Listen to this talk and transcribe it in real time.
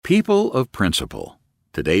People of Principle.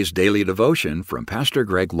 Today's daily devotion from Pastor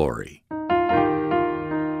Greg Laurie.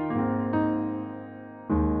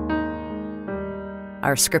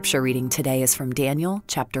 Our scripture reading today is from Daniel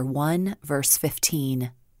chapter 1, verse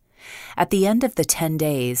 15. At the end of the 10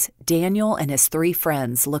 days, Daniel and his 3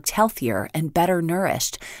 friends looked healthier and better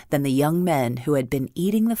nourished than the young men who had been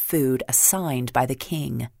eating the food assigned by the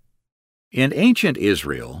king. In ancient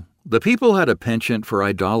Israel, the people had a penchant for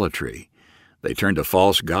idolatry. They turned to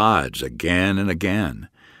false gods again and again.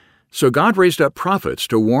 So God raised up prophets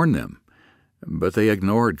to warn them, but they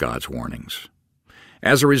ignored God's warnings.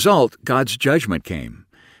 As a result, God's judgment came.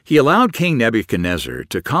 He allowed King Nebuchadnezzar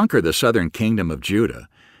to conquer the southern kingdom of Judah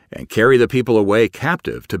and carry the people away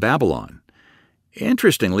captive to Babylon.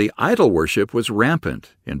 Interestingly, idol worship was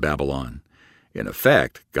rampant in Babylon. In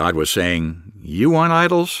effect, God was saying, "You want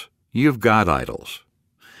idols? You've got idols."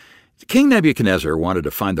 King Nebuchadnezzar wanted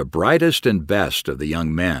to find the brightest and best of the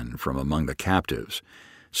young men from among the captives,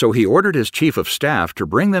 so he ordered his chief of staff to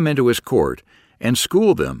bring them into his court and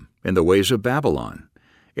school them in the ways of Babylon.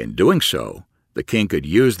 In doing so, the king could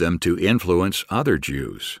use them to influence other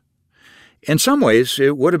Jews. In some ways,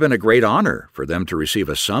 it would have been a great honor for them to receive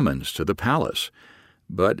a summons to the palace,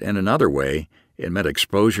 but in another way, it meant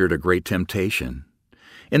exposure to great temptation.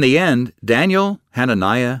 In the end, Daniel,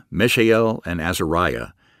 Hananiah, Mishael, and Azariah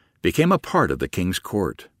became a part of the king's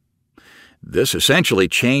court. This essentially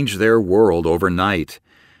changed their world overnight.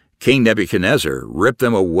 King Nebuchadnezzar ripped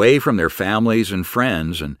them away from their families and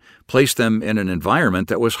friends and placed them in an environment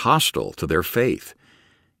that was hostile to their faith.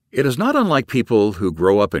 It is not unlike people who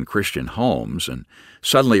grow up in Christian homes and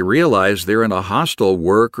suddenly realize they're in a hostile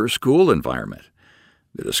work or school environment.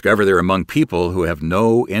 They discover they're among people who have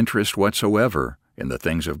no interest whatsoever in the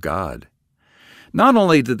things of God. Not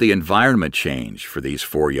only did the environment change for these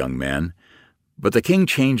 4 young men, but the king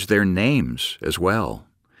changed their names as well.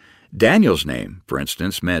 Daniel's name, for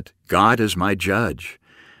instance, meant "God is my judge,"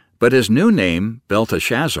 but his new name,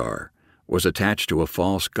 Belteshazzar, was attached to a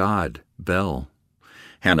false god, Bel.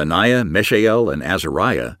 Hananiah, Mishael, and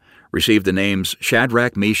Azariah received the names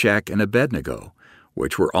Shadrach, Meshach, and Abednego,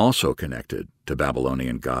 which were also connected to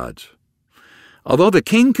Babylonian gods. Although the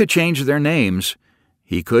king could change their names,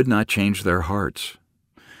 he could not change their hearts.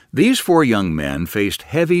 These 4 young men faced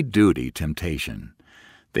heavy-duty temptation.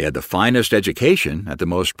 They had the finest education at the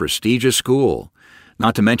most prestigious school,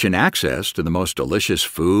 not to mention access to the most delicious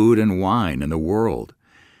food and wine in the world.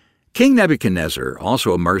 King Nebuchadnezzar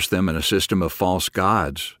also immersed them in a system of false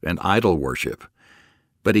gods and idol worship.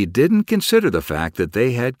 But he didn't consider the fact that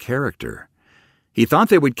they had character. He thought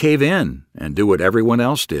they would cave in and do what everyone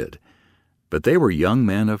else did. But they were young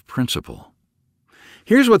men of principle.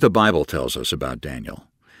 Here's what the Bible tells us about Daniel.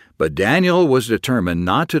 But Daniel was determined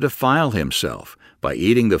not to defile himself by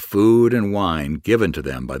eating the food and wine given to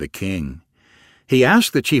them by the king. He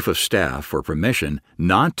asked the chief of staff for permission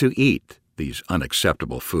not to eat these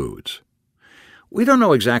unacceptable foods. We don't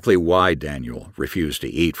know exactly why Daniel refused to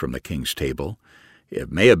eat from the king's table.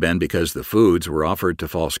 It may have been because the foods were offered to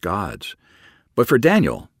false gods. But for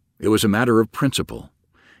Daniel, it was a matter of principle.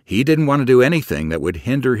 He didn't want to do anything that would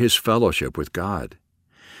hinder his fellowship with God.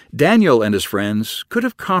 Daniel and his friends could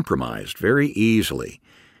have compromised very easily.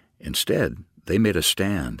 Instead, they made a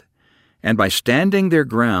stand. And by standing their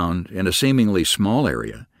ground in a seemingly small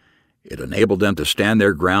area, it enabled them to stand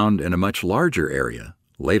their ground in a much larger area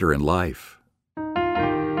later in life.